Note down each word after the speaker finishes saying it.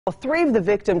Well, 3 of the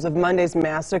victims of Monday's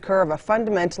massacre of a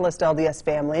fundamentalist LDS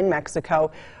family in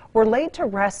Mexico were laid to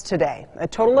rest today. A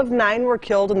total of 9 were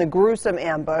killed in the gruesome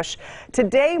ambush,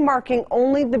 today marking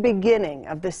only the beginning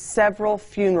of the several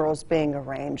funerals being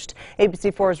arranged.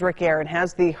 ABC4's Rick Aaron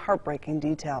has the heartbreaking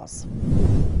details.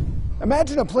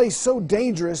 Imagine a place so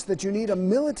dangerous that you need a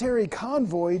military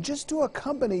convoy just to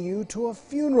accompany you to a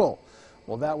funeral.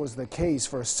 Well, that was the case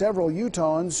for several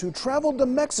Utahns who traveled to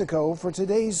Mexico for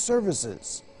today's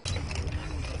services.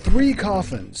 3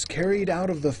 coffins carried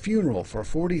out of the funeral for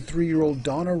 43-year-old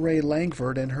Dawna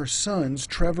Langford and her sons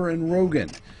Trevor and Rogan.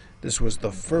 This was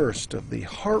the first of the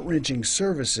heart-wrenching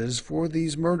services for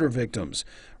these murder victims.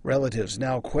 Relatives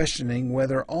now questioning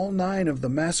whether all 9 of the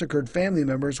massacred family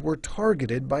members were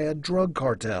targeted by a drug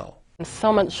cartel.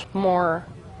 So much more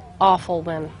awful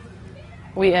than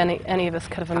any of us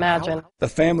could have imagined. The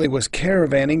family was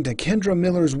caravanning to Kendra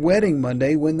Miller's wedding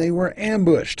Monday when they were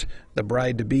ambushed. The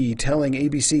bride-to-be telling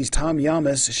ABC's Tom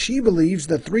Yamas she believes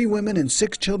the 3 women and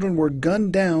 6 children were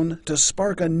gunned down to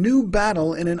spark a new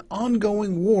battle in an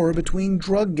ongoing war between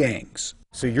drug gangs.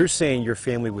 So you're saying your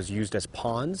family was used as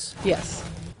pawns? Yes.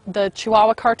 The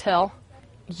Chihuahua cartel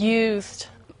used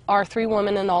our 3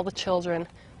 women and all the children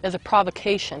as a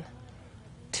provocation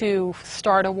to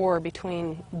start a war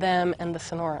between them and the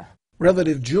Sonora.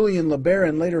 Relative Julian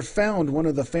LeBaron later found one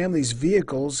of the family's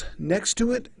vehicles. Next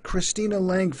to it, Christina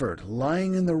Langford,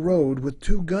 lying in the road with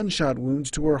 2 gunshot wounds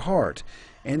to her heart,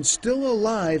 and still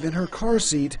alive in her car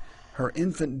seat, her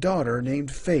infant daughter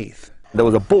named Faith. There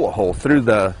was a bullet hole through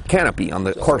the canopy on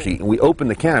the car seat, and we opened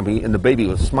the canopy, and the baby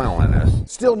was smiling at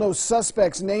us. Still no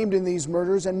suspects named in these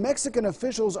murders, and Mexican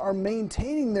officials are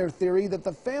maintaining their theory that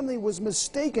the family was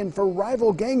mistaken for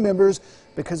rival gang members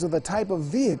because of the type of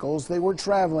vehicles they were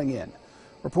traveling in.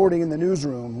 Reporting in the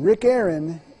newsroom, Rick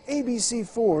Aaron,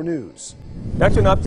 ABC4 News. That's an update.